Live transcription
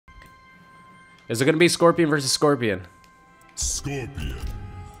Is it gonna be Scorpion versus Scorpion? Scorpion.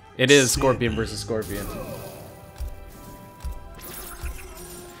 It is Scorpion versus Scorpion.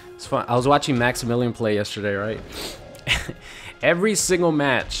 It's fun. I was watching Maximilian play yesterday, right? Every single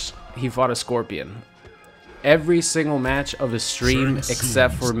match, he fought a Scorpion. Every single match of his stream,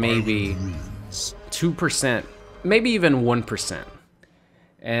 except for maybe 2%, maybe even 1%.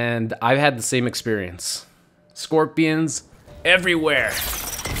 And I've had the same experience. Scorpions everywhere.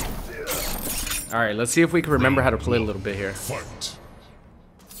 All right, let's see if we can remember how to play a little bit here. Fight.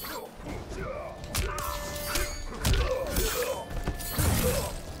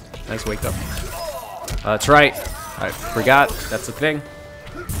 Nice wake up. That's right. I forgot. That's the thing.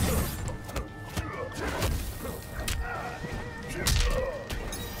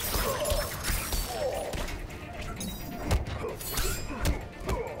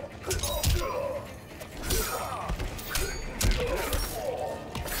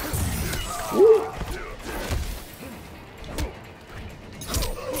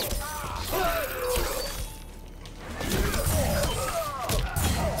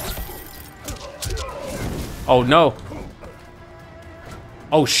 Oh no.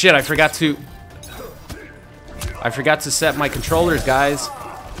 Oh shit, I forgot to set my controllers, guys.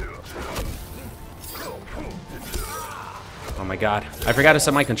 Oh my god. I forgot to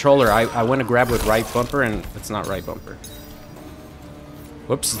set my controller. I went to grab with right bumper and it's not right bumper.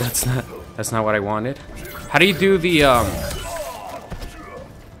 Whoops, that's not what I wanted. How do you do the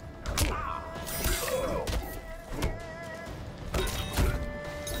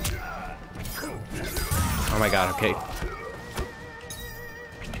Oh my god, okay.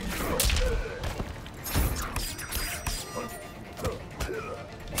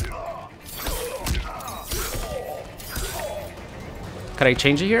 Could I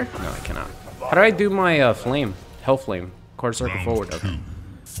change it here? No, I cannot. How do I do my flame? Hell flame. Quarter circle forward. Okay.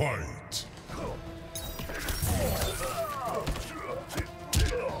 Fight.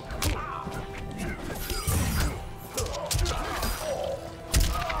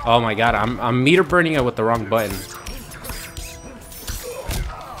 Oh my god, I'm meter burning it with the wrong button.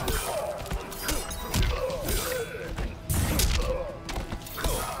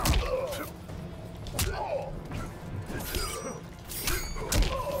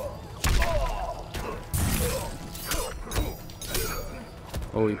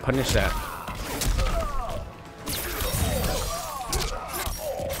 Oh, we punished that.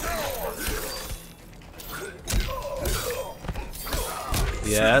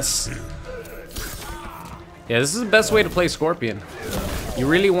 Yes. Yeah, this is the best way to play Scorpion. You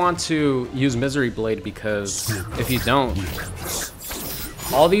really want to use Misery Blade because if you don't,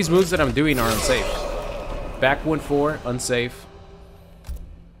 all these moves that I'm doing are unsafe. Back 1-4, unsafe.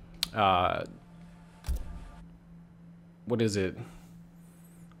 What is it?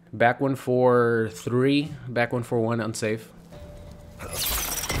 Back 1-4-3, back 1-4-1, unsafe.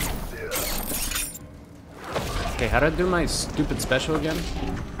 Okay, how do I do my stupid special again?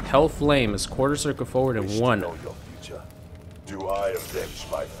 Hell Flame is quarter circle forward and 1. Know your future. Do I avenge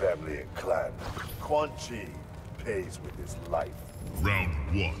my family and clan? Quan Chi pays with his life. Round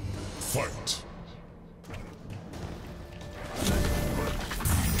 1. Fight.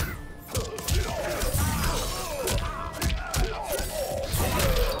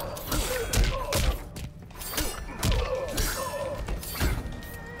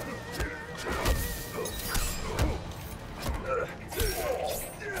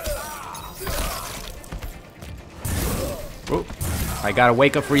 Oh, I gotta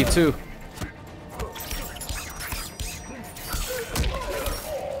wake up for you too.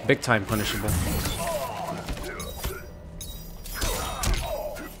 Big time punishable.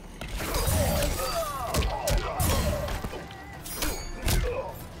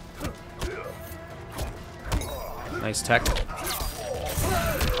 Nice tech.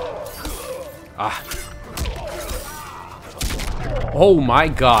 Ah. Oh my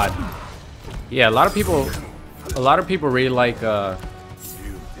god. Yeah, a lot of people really like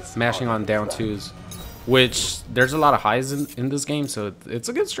smashing on down twos, which there's a lot of highs in this game, so it's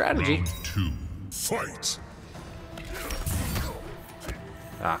a good strategy. Round 2. Fight.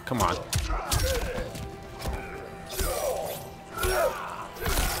 Ah, come on.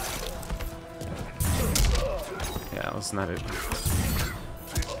 Yeah, that's not it.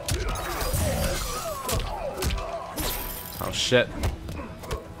 Oh shit.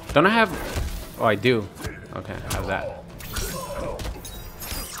 Don't I have... Oh, I do. Okay, I have that.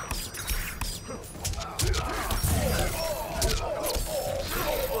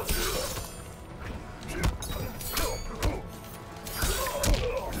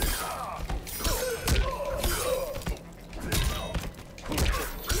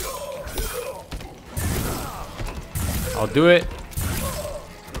 I'll do it.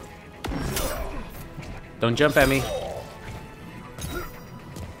 Don't jump at me.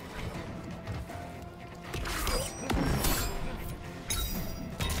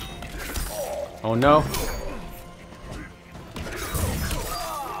 Oh no.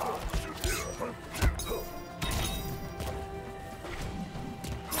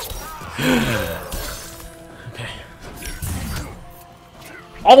 Okay.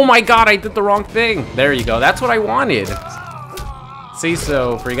 Oh my god, I did the wrong thing. There you go. That's what I wanted. See,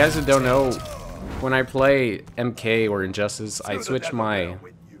 so for you guys who don't know, when I play MK or Injustice, I switch my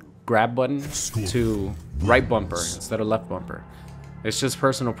grab button to right bumper instead of left bumper. It's just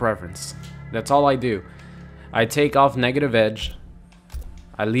personal preference. That's all I do. I take off negative edge.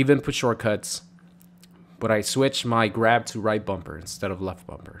 I leave input shortcuts. But I switch my grab to right bumper instead of left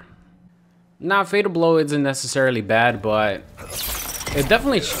bumper. Now, Fatal Blow isn't necessarily bad, but it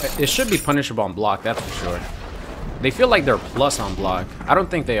definitely it should be punishable on block, that's for sure. They feel like they're plus on block. I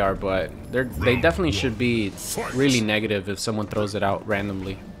don't think they are, but they definitely should be really negative if someone throws it out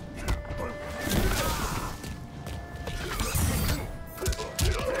randomly.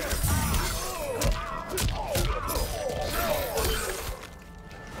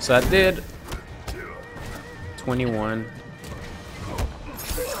 So I did 21%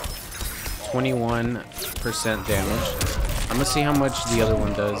 damage. I'm gonna see how much the other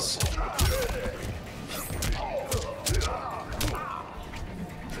one does.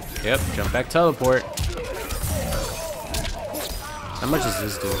 Yep, jump back teleport. How much does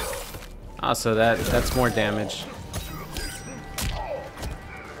this do? Ah, so that's more damage.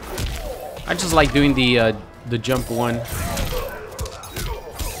 I just like doing the jump one.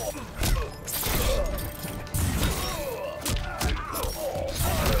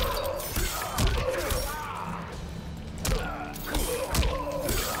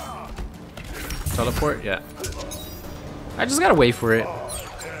 Teleport? Yeah. I just gotta wait for it.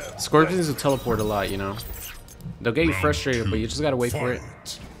 Scorpions will teleport a lot, you know. They'll get you frustrated, but you just gotta wait for it.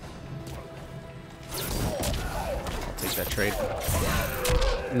 I'll take that trade.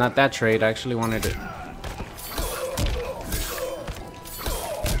 Not that trade, I actually wanted it.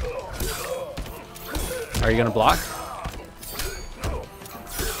 Are you gonna block?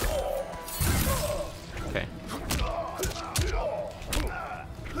 Okay.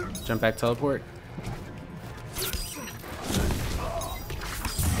 Jump back, teleport.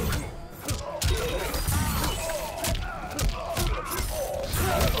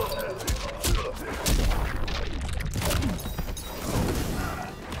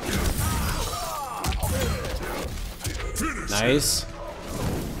 Nice.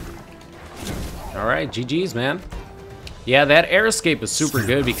 Alright, GG's, man. Yeah, that air escape is super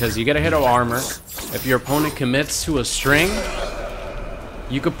good because you get a hit of armor. If your opponent commits to a string,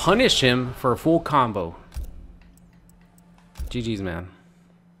 you could punish him for a full combo. GG's, man.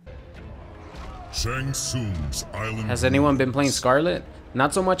 Shang Tsung's island. Has anyone been playing Skarlet?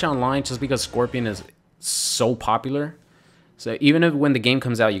 Not so much online, just because Scorpion is so popular. So even if when the game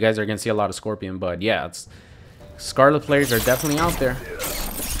comes out, you guys are gonna see a lot of Scorpion. But yeah, it's Skarlet players are definitely out there.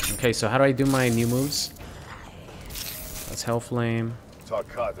 Okay, so how do I do my new moves? That's Hellflame.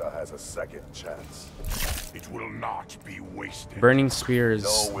 Takata has a second chance. It will not be wasted. Burning Spear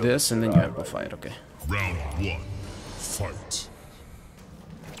is this, and then you amplify it. Okay. Round 1. Fight.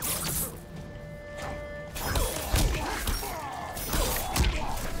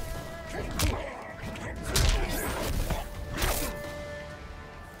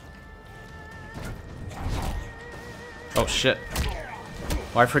 Oh shit.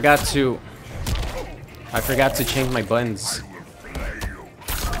 Oh, I forgot to change my buttons.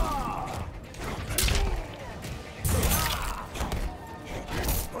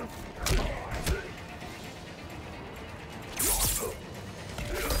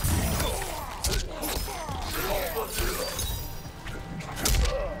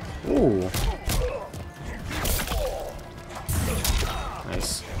 Ooh.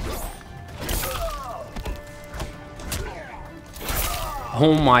 Nice.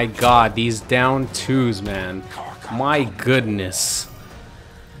 Oh my god, these down twos, man. My goodness.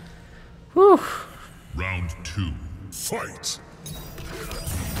 Whew. Round 2. Fight.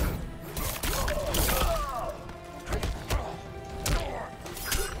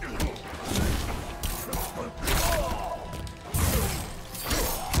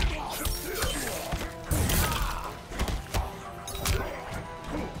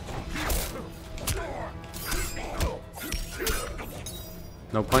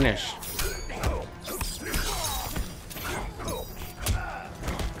 No punish.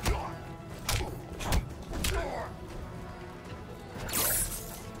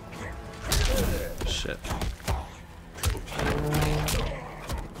 Shit.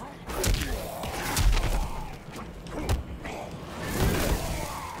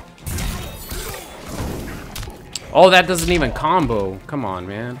 Oh, that doesn't even combo. Come on,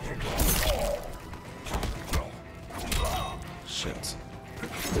 man. Shit.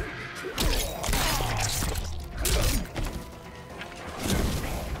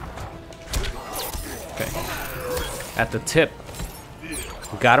 Okay. At the tip.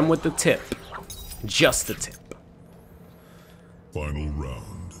 Got him with the tip. Just the tip. Final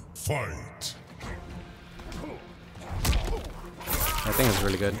round. Fight. I think it's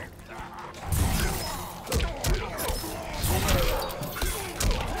really good.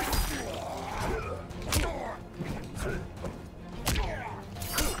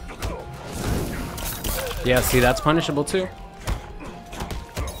 Yeah, see, that's punishable too.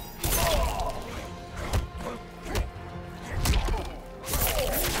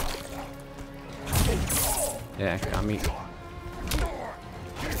 Yeah, got me.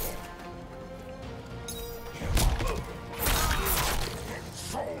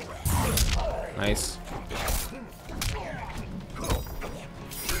 Nice.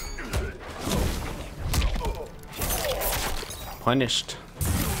 Punished.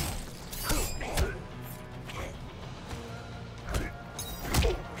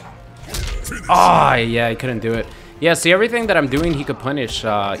 Ah, yeah, I couldn't do it. Yeah, see, everything that I'm doing, he could punish.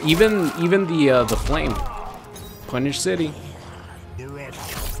 Even the flame. Punish City.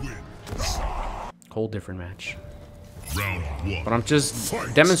 Whole different match. Round 1. But I'm just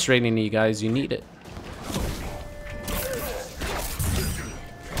demonstrating to you guys, you need it.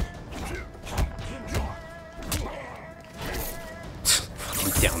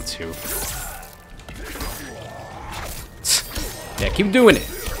 Down 2. Yeah, keep doing it.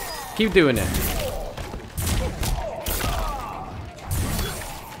 Keep doing it.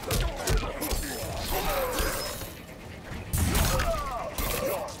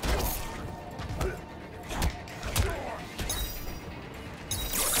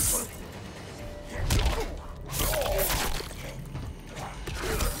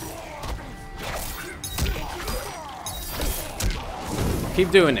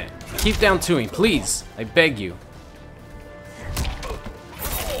 Keep doing it. Keep down 2-ing, please. I beg you.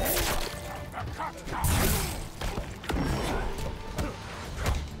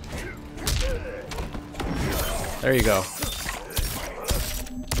 There you go.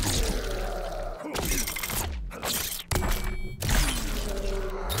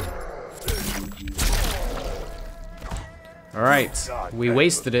 All right, we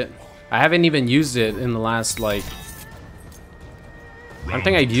wasted it. I haven't even used it in the last, like, I don't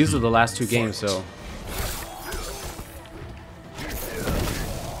think I've used it the last 2 games, so.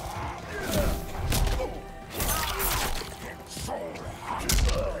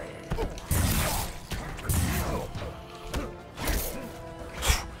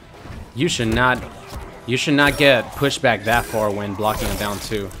 You should not get pushed back that far when blocking a down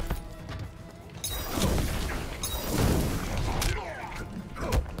 2.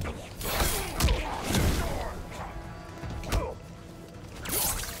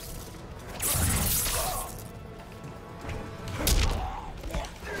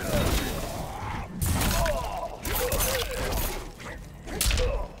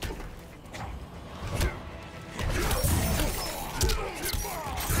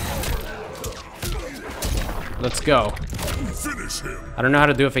 Let's go. Finish him. I don't know how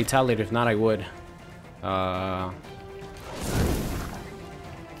to do a fatality. If not, I would. I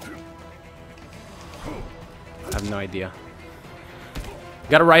have no idea.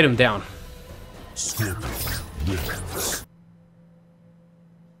 Gotta write him down.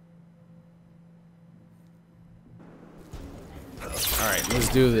 Alright, let's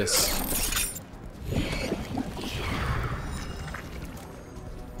do this.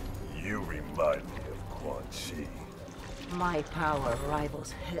 My power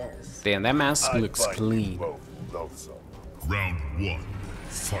rivals his. Damn, that mask looks clean. Round 1.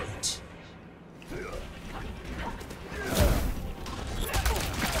 Fight.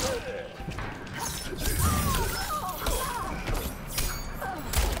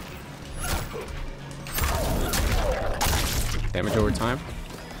 Damage over time.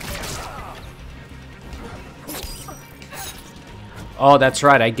 Oh, that's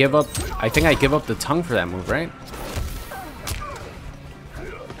right. I think I give up the tongue for that move, right?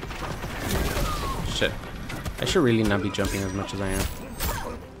 Shit. I should really not be jumping as much as I am.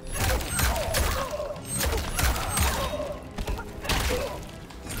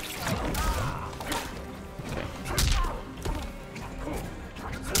 Okay.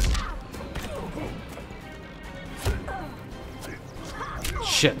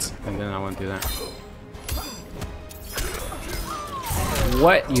 Shit. And then I won't do that.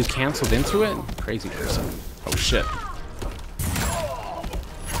 What? You canceled into it? Crazy person. Oh shit.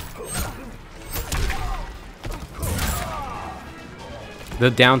 The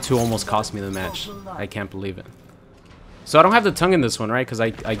down 2 almost cost me the match. I can't believe it. So I don't have the tongue in this one, right? Because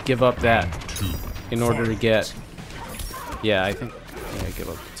I give up that in order to get... Yeah, I think... Yeah, I give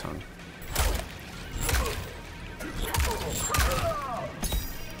up the tongue.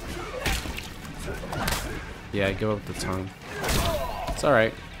 Yeah, I give up the tongue. It's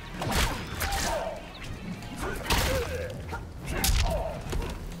alright.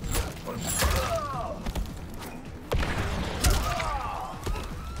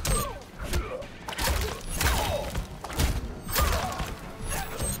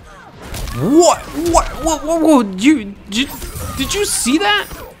 What? Did you see that?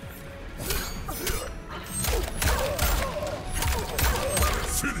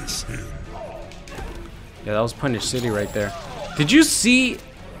 Finish him. Yeah, that was Punish City right there. Did you see?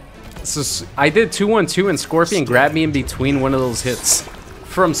 So I did 2-1-2 and Scorpion grabbed me in between one of those hits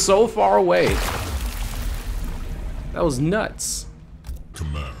from so far away. That was nuts.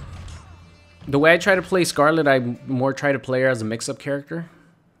 Command. The way I try to play Skarlet, I more try to play her as a mix-up character.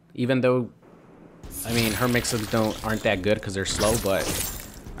 Even though, I mean, her mix-ups aren't that good because they're slow, but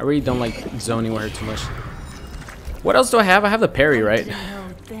I really don't like zoning with her too much. What else do I have? I have the parry, right? I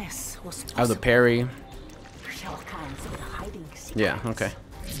have the parry. Yeah, okay.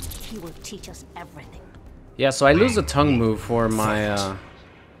 He will teach us everything. Yeah, so I lose the tongue move for my,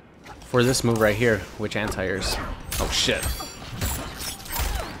 for this move right here, which anti-airs. Oh, shit.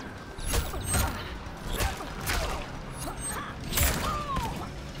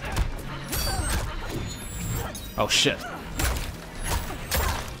 Oh, shit.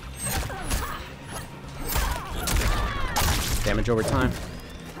 Damage over time.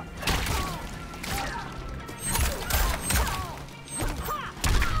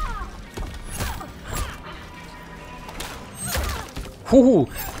 Whoo,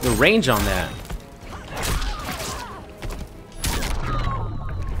 the range on that.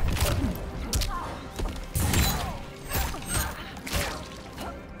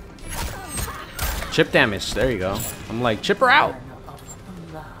 Chip damage, there you go. I'm like, chip her out.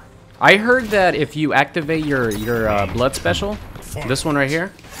 I heard that if you activate your blood special, this one right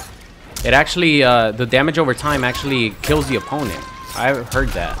here, it actually, the damage over time actually kills the opponent. I've heard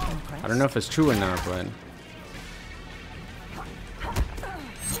that. I don't know if it's true or not, but...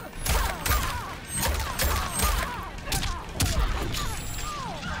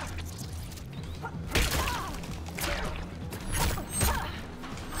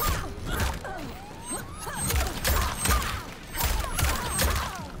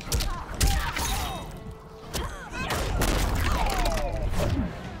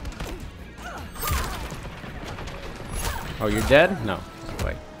 Oh, you're dead? No.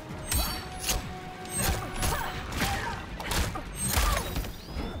 Wait.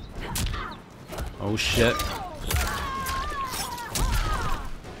 Oh, shit.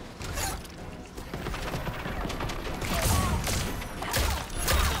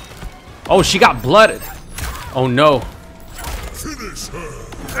 Oh, she got blooded. Oh, no.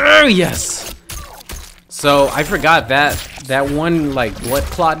 Oh, yes. So, I forgot that one, like, blood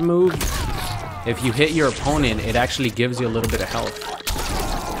clot move. If you hit your opponent, it actually gives you a little bit of health.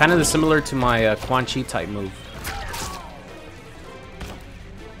 Kind of similar to my Quan Chi type move.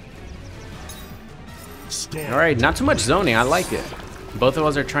 Alright, not too much zoning. I like it. Both of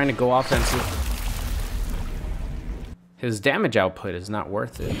us are trying to go offensive. His damage output is not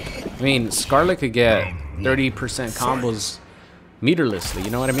worth it. I mean, Skarlet could get 30% combos meterlessly,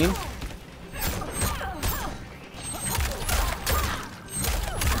 you know what I mean?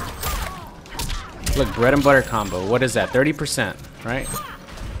 Look, bread and butter combo. What is that? 30%, right?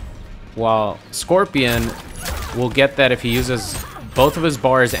 While Scorpion will get that if he uses both of his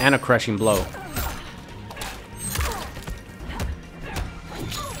bars and a crushing blow.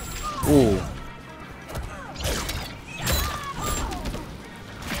 Ooh.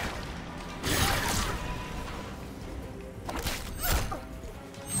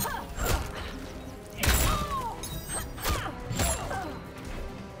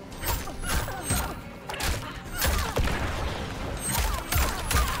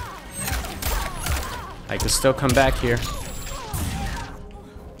 I can still come back here.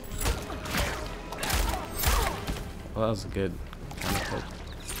 Well, that was a good kind of poke.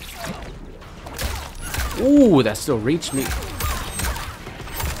 Ooh, that still reached me.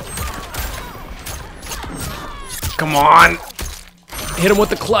 Come on. Hit him with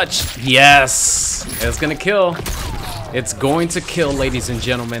the clutch. Yes. It's gonna kill. It's going to kill, ladies and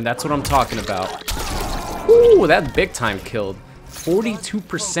gentlemen. That's what I'm talking about. Ooh, that big time killed.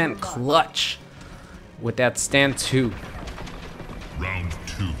 42% clutch. With that stand 2. Round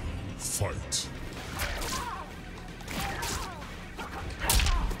 2, fight.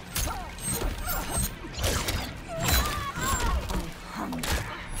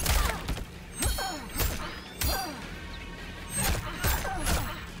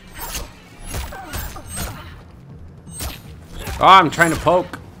 Oh, I'm trying to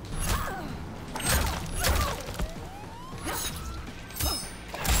poke.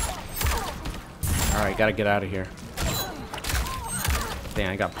 Alright, gotta get out of here. Dang,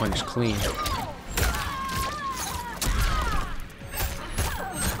 I got punched clean.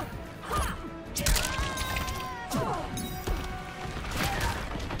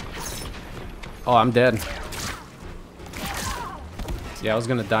 Oh, I'm dead. Yeah, I was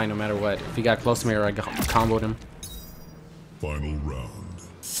gonna die no matter what. If he got close to me or I comboed him. Final round.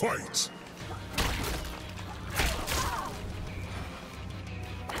 Fight!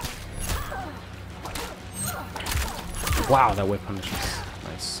 Wow, that whip punish was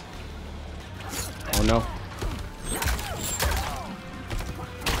nice. Oh no.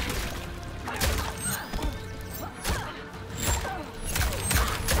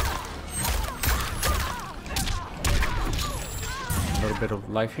 A little bit of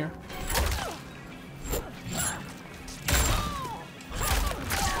life here.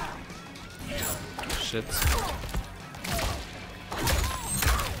 Shit.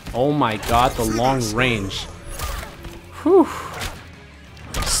 Oh my god, the long range. Whew.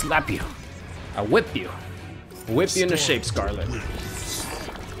 Slap you. I whip you. Whip you into shape, Skarlet.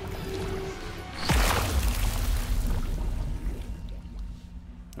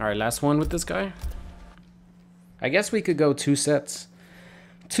 Alright, last one with this guy. I guess we could go 2 sets.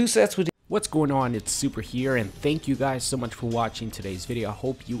 2 sets with... What's going on? It's Super here, and thank you guys so much for watching today's video. I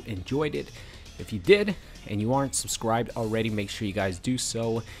hope you enjoyed it. If you did, and you aren't subscribed already, make sure you guys do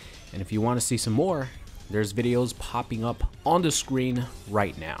so. And if you want to see some more, there's videos popping up on the screen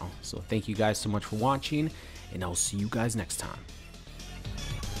right now. So thank you guys so much for watching, and I'll see you guys next time.